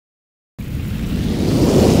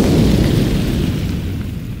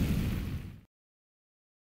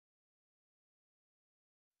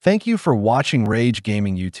Thank you for watching Rage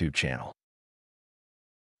Gaming YouTube channel.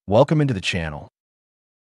 Welcome into the channel.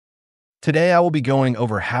 Today I will be going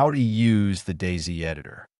over how to use the DayZ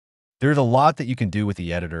Editor. There's a lot that you can do with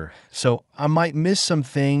the editor, so I might miss some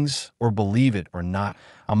things or believe it or not.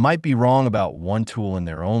 I might be wrong about one tool in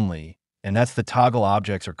there only, and that's the toggle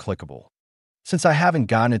objects are clickable. Since I haven't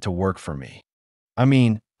gotten it to work for me.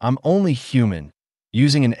 I'm only human,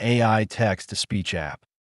 using an AI text-to-speech app.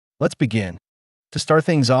 Let's begin. To start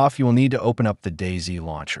things off, you will need to open up the DayZ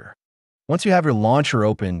launcher. Once you have your launcher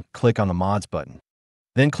open, click on the Mods button.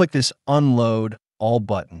 Then click this Unload All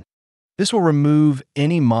button. This will remove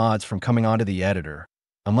any mods from coming onto the editor,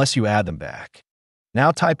 unless you add them back.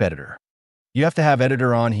 Now type Editor. You have to have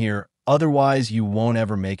Editor on here, otherwise you won't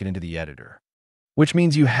ever make it into the editor. Which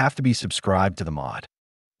means you have to be subscribed to the mod.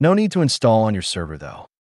 No need to install on your server though.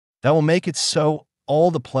 That will make it so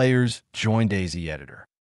all the players join DayZ Editor.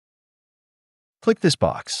 Click this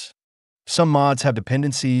box. Some mods have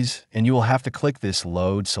dependencies, and you will have to click this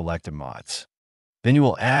Load Selected Mods. Then you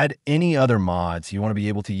will add any other mods you want to be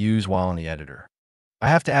able to use while in the editor. I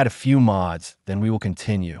have to add a few mods, then we will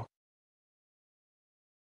continue.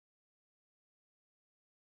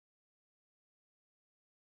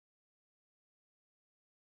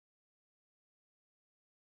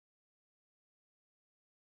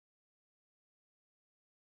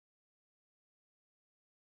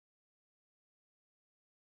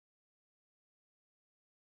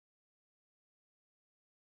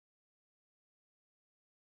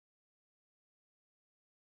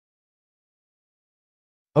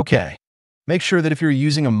 Okay, make sure that if you're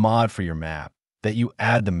using a mod for your map, that you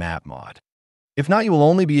add the map mod. If not, you will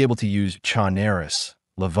only be able to use 𝒌𝒚𝒃𝒊𝒏𝒅𝒔,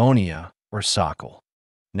 𝒚𝒉𝒐𝒂𝒚, or 𝒔𝒂𝒂𝒏.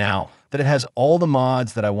 Now that it has all the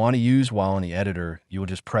mods that I want to use while in the editor, you will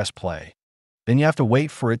just press play. Then you have to wait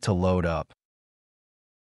for it to load up.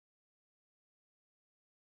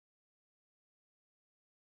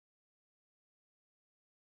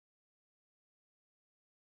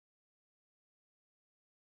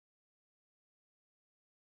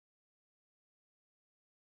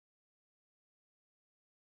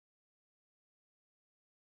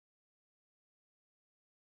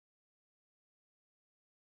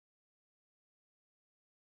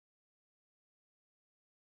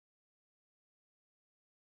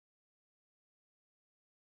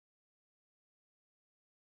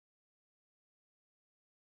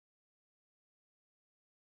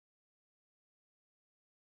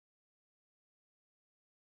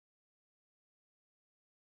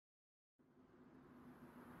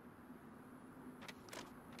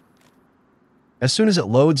 As soon as it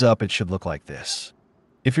loads up, it should look like this.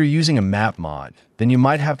 If you're using a map mod, then you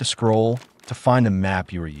might have to scroll to find the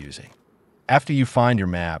map you are using. After you find your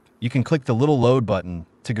map, you can click the little load button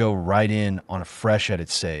to go right in on a fresh edit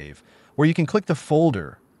save, or you can click the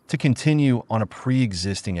folder to continue on a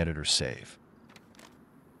pre-existing editor save.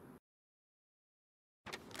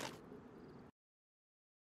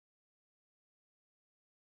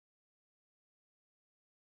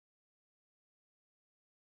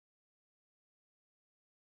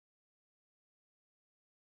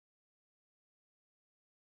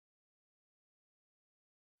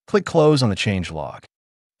 Click Close on the changelog.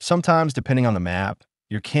 Sometimes, depending on the map,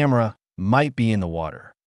 your camera might be in the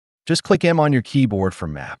water. Just click M on your keyboard for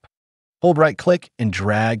map. Hold right-click and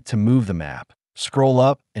drag to move the map. Scroll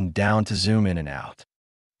up and down to zoom in and out.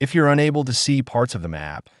 If you're unable to see parts of the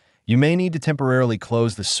map, you may need to temporarily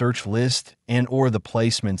close the search list and/or the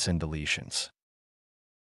placements and deletions.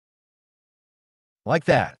 Like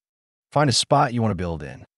that. Find a spot you want to build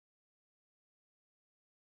in.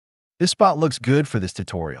 This spot looks good for this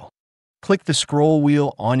tutorial. Click the scroll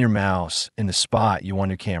wheel on your mouse in the spot you want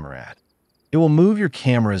your camera at. It will move your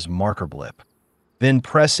camera's marker blip. Then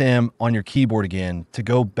press M on your keyboard again to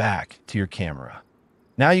go back to your camera.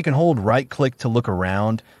 Now you can hold right-click to look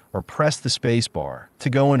around or press the spacebar to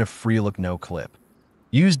go into Free Look No Clip.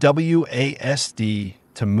 Use WASD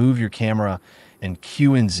to move your camera and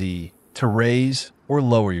Q and Z to raise or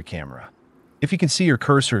lower your camera. If you can see your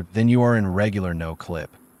cursor, then you are in regular no clip.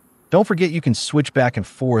 Don't forget you can switch back and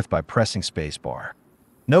forth by pressing spacebar.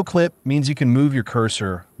 No clip means you can move your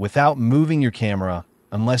cursor without moving your camera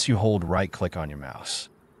unless you hold right-click on your mouse.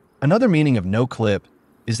 Another meaning of no clip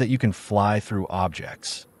is that you can fly through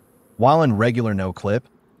objects. While in regular no clip,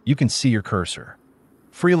 you can see your cursor.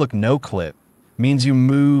 Free Look No Clip means you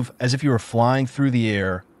move as if you were flying through the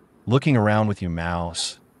air, looking around with your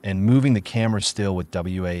mouse, and moving the camera still with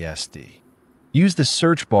WASD. Use the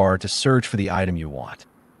search bar to search for the item you want.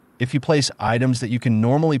 If you place items that you can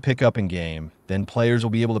normally pick up in-game, then players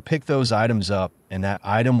will be able to pick those items up and that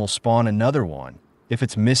item will spawn another one if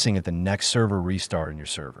it's missing at the next server restart in your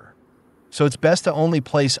server. So it's best to only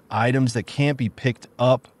place items that can't be picked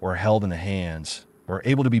up or held in the hands or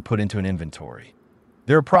able to be put into an inventory.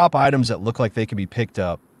 There are prop items that look like they can be picked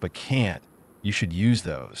up but can't. You should use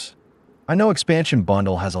those. I know Expansion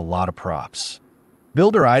Bundle has a lot of props.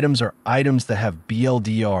 Builder items are items that have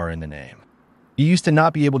BLDR in the name. You used to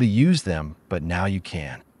not be able to use them, but now you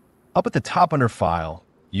can. Up at the top under File,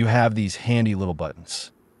 you have these handy little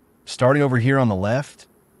buttons. Starting over here on the left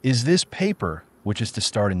is this paper, which is to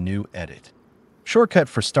start a new edit. Shortcut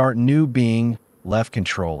for start new being left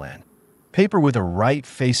Ctrl N. Paper with a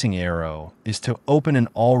right-facing arrow is to open an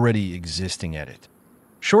already existing edit.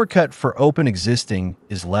 Shortcut for open existing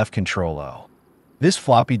is left Ctrl O. This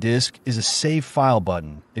floppy disk is a save file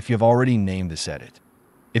button if you have already named this edit.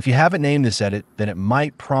 If you haven't named this edit, then it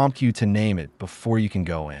might prompt you to name it before you can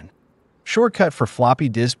go in. Shortcut for floppy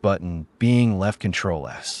disk button being left Ctrl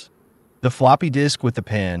S. The floppy disk with the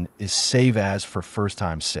pen is save as for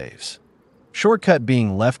first-time saves. Shortcut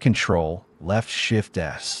being left Ctrl, left Shift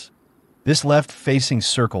S. This left-facing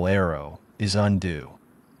circle arrow is undo.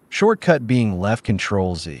 Shortcut being left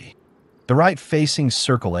Ctrl Z. The right-facing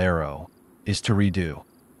circle arrow is to redo.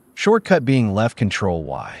 Shortcut being left Ctrl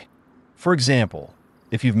Y. For example,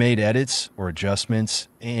 if you've made edits or adjustments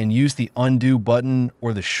and use the undo button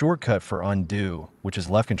or the shortcut for undo, which is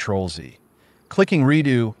left Ctrl Z, clicking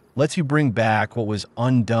redo lets you bring back what was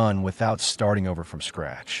undone without starting over from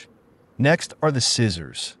scratch. Next are the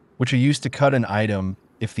scissors, which are used to cut an item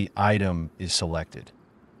if the item is selected.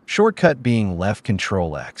 Shortcut being left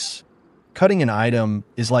Ctrl X. Cutting an item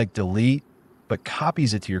is like delete, but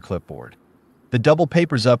copies it to your clipboard. The double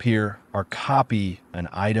papers up here are copy an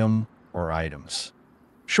item or items.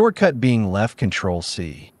 Shortcut being left Ctrl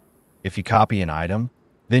C. If you copy an item,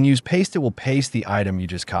 then use paste, it will paste the item you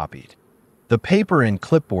just copied. The paper in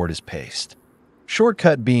clipboard is paste.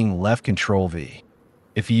 Shortcut being left Ctrl V.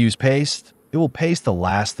 If you use paste, it will paste the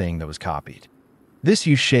last thing that was copied. This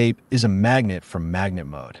U shape is a magnet from magnet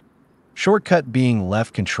mode. Shortcut being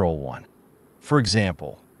left Ctrl 1. For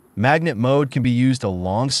example, magnet mode can be used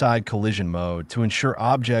alongside collision mode to ensure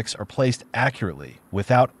objects are placed accurately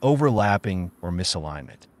without overlapping or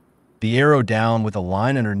misalignment. The arrow down with a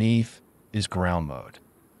line underneath is ground mode.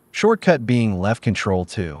 Shortcut being left Ctrl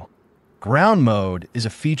 2. Ground mode is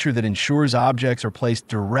a feature that ensures objects are placed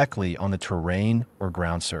directly on the terrain or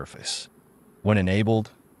ground surface. When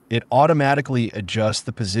enabled, it automatically adjusts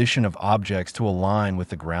the position of objects to align with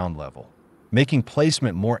the ground level, making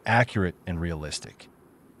placement more accurate and realistic.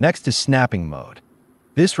 Next is snapping mode.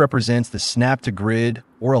 This represents the snap to grid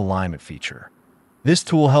or alignment feature. This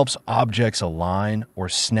tool helps objects align or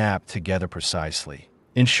snap together precisely,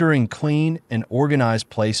 ensuring clean and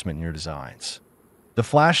organized placement in your designs. The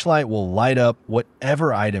flashlight will light up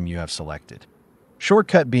whatever item you have selected.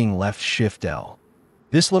 Shortcut being left Shift L.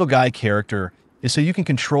 This little guy character is so you can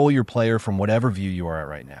control your player from whatever view you are at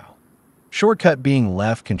right now. Shortcut being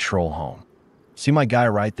left Control Home. See my guy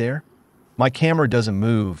right there? My camera doesn't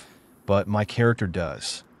move, but my character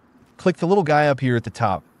does. Click the little guy up here at the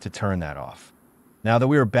top to turn that off. Now that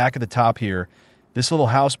we are back at the top here, this little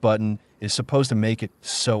house button is supposed to make it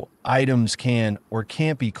so items can or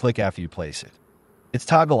can't be clicked after you place it. Its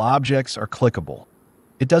toggle objects are clickable.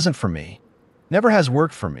 It doesn't for me. Never has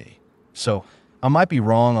worked for me, so I might be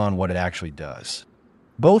wrong on what it actually does.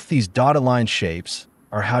 Both these dotted line shapes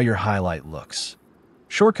are how your highlight looks.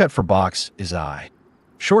 Shortcut for box is I.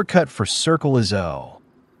 Shortcut for circle is O.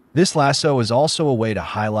 This lasso is also a way to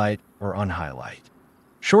highlight or unhighlight.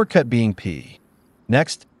 Shortcut being P.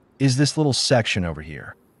 Next is this little section over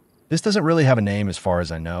here. This doesn't really have a name as far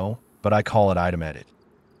as I know, but I call it item edit.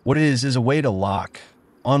 What it is a way to lock,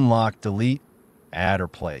 unlock, delete, add, or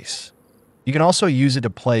place. You can also use it to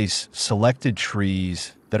place selected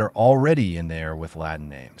trees that are already in there with Latin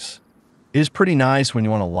names. It is pretty nice when you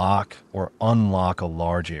want to lock or unlock a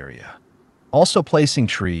large area. Also, placing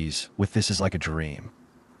trees with this is like a dream.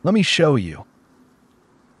 Let me show you.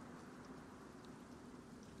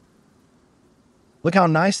 Look how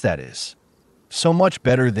nice that is. So much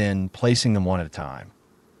better than placing them one at a time.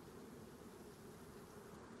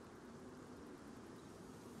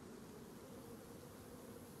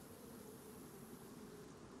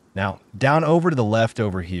 Now, down over to the left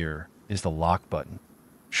over here is the lock button.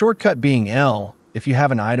 Shortcut being L if you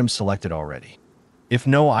have an item selected already. If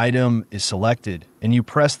no item is selected and you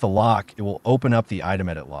press the lock, it will open up the item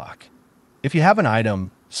edit lock. If you have an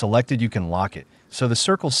item selected, you can lock it, so the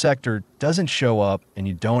circle sector doesn't show up and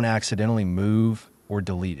you don't accidentally move or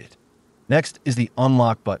delete it. Next is the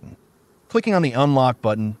unlock button. Clicking on the unlock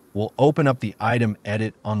button will open up the item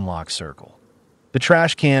edit unlock circle. The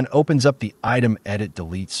trash can opens up the Item Edit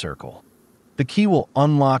Delete circle. The key will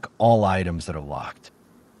unlock all items that are locked.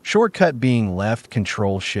 Shortcut being left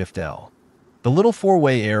Ctrl Shift L. The little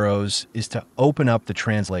four-way arrows is to open up the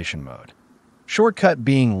translation mode. Shortcut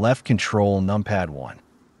being left Ctrl Numpad 1.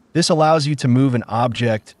 This allows you to move an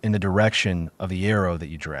object in the direction of the arrow that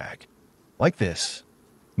you drag. Like this.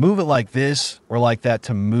 Move it like this or like that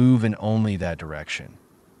to move in only that direction.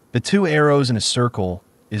 The two arrows in a circle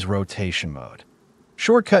is rotation mode.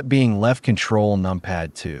 Shortcut being left Ctrl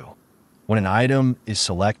Numpad 2. When an item is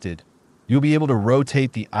selected, you'll be able to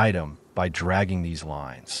rotate the item by dragging these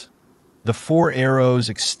lines. The four arrows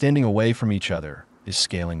extending away from each other is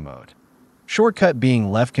scaling mode. Shortcut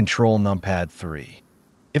being left Ctrl Numpad 3.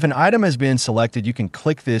 If an item has been selected, you can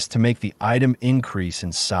click this to make the item increase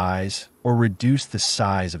in size or reduce the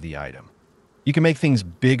size of the item. You can make things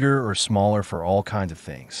bigger or smaller for all kinds of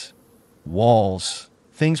things. Walls,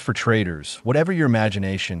 things for traders, whatever your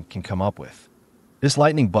imagination can come up with. This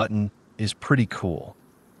lightning button is pretty cool.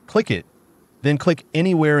 Click it, then click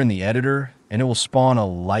anywhere in the editor, and it will spawn a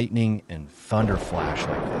lightning and thunder flash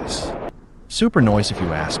like this. Super nice if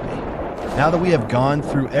you ask me. Now that we have gone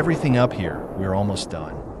through everything up here, we're almost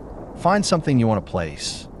done. Find something you want to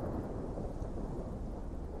place.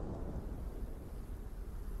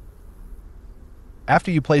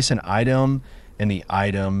 After you place an item and the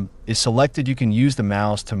item is selected, you can use the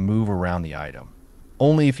mouse to move around the item.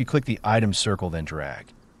 Only if you click the item circle, then drag.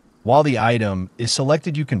 While the item is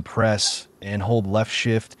selected, you can press and hold left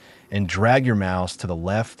shift and drag your mouse to the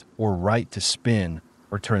left or right to spin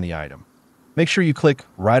or turn the item. Make sure you click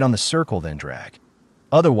right on the circle, then drag.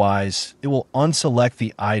 Otherwise, it will unselect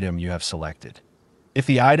the item you have selected. If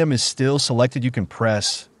the item is still selected, you can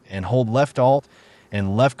press and hold left alt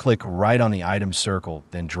and left click right on the item circle,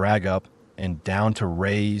 then drag up and down to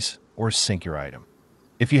raise or sink your item.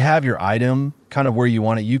 If you have your item kind of where you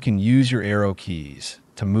want it, you can use your arrow keys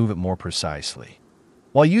to move it more precisely.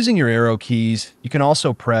 While using your arrow keys, you can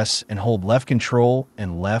also press and hold left control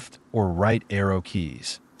and left or right arrow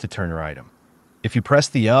keys to turn your item. If you press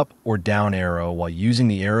the up or down arrow while using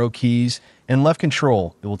the arrow keys and left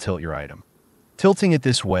control, it will tilt your item. Tilting it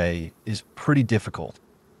this way is pretty difficult.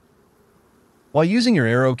 While using your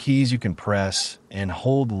arrow keys, you can press and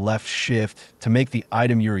hold left shift to make the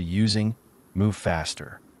item you're using move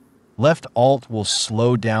faster. Left alt will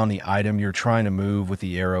slow down the item you're trying to move with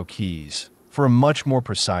the arrow keys for a much more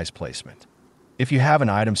precise placement. If you have an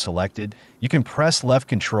item selected, you can press left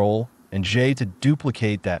control and J to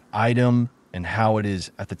duplicate that item and how it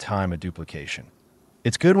is at the time of duplication.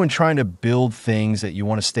 It's good when trying to build things that you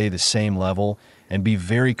want to stay the same level and be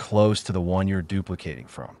very close to the one you're duplicating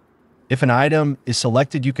from. If an item is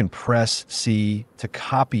selected, you can press C to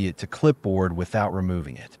copy it to clipboard without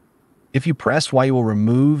removing it. If you press Y, you will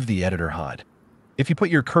remove the editor HUD. If you put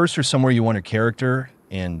your cursor somewhere you want your character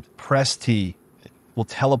and press T, it will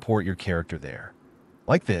teleport your character there.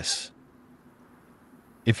 Like this.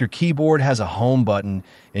 If your keyboard has a home button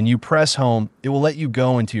and you press home, it will let you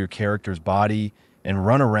go into your character's body and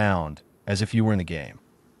run around as if you were in the game.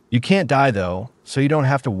 You can't die though, so you don't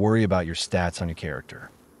have to worry about your stats on your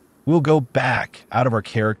character. We'll go back out of our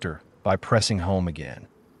character by pressing home again.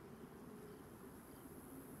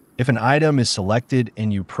 If an item is selected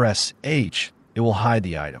and you press H, it will hide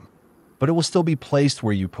the item, but it will still be placed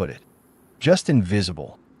where you put it, just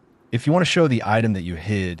invisible. If you want to show the item that you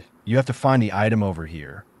hid, you have to find the item over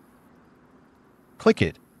here. Click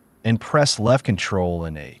it and press left control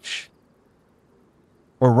and H.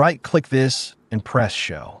 Or right click this and press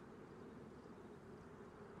show.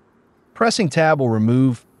 Pressing tab will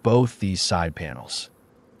remove both these side panels.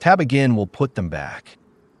 Tab again will put them back.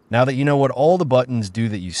 Now that you know what all the buttons do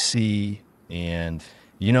that you see and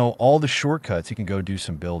you know all the shortcuts, you can go do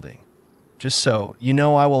some building. Just so you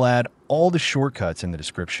know, I will add all the shortcuts in the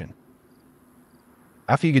description.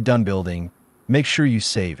 After you get done building, make sure you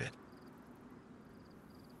save it.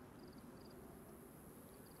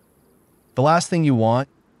 The last thing you want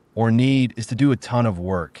or need is to do a ton of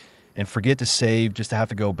work and forget to save just to have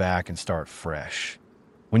to go back and start fresh.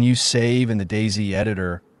 When you save in the DayZ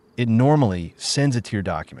Editor, it normally sends it to your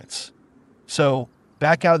documents. So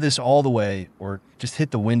back out of this all the way or just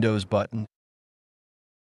hit the Windows button.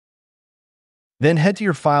 Then head to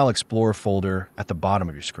your File Explorer folder at the bottom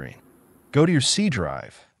of your screen. Go to your C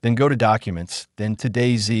drive, then go to Documents, then to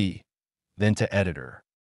DayZ, then to Editor.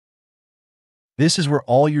 This is where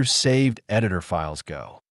all your saved editor files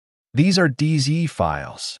go. These are DayZ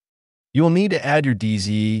files. You will need to add your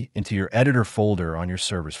DayZ into your editor folder on your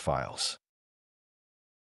server's files.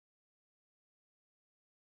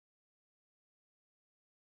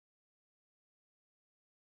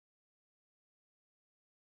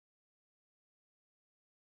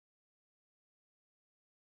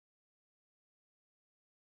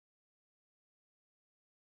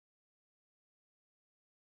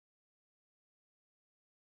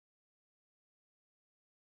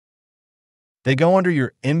 They go under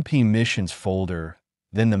your MP missions folder,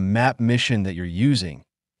 then the map mission that you're using,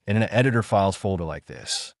 and in an editor files folder like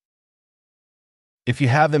this. If you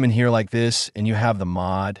have them in here like this and you have the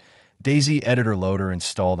mod DayZ Editor Loader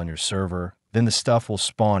installed on your server, then the stuff will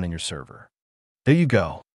spawn in your server. There you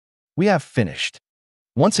go. We have finished.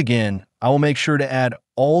 Once again, I will make sure to add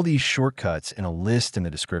all these shortcuts in a list in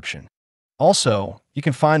the description. Also, you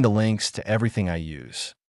can find the links to everything I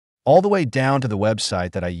use, all the way down to the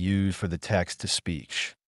website that I use for the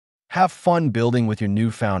text-to-speech. Have fun building with your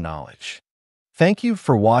newfound knowledge. Thank you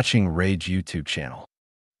for watching Rage YouTube channel.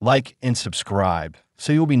 Like and subscribe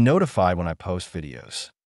so you'll be notified when I post videos.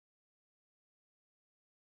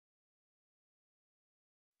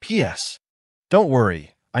 P.S. Don't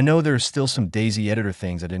worry, I know there's still some DayZ Editor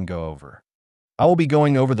things I didn't go over. I will be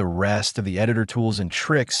going over the rest of the editor tools and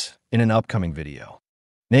tricks in an upcoming video,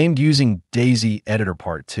 named using DayZ Editor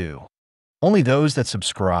Part 2. Only those that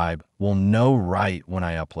subscribe will know right when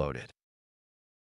I upload it.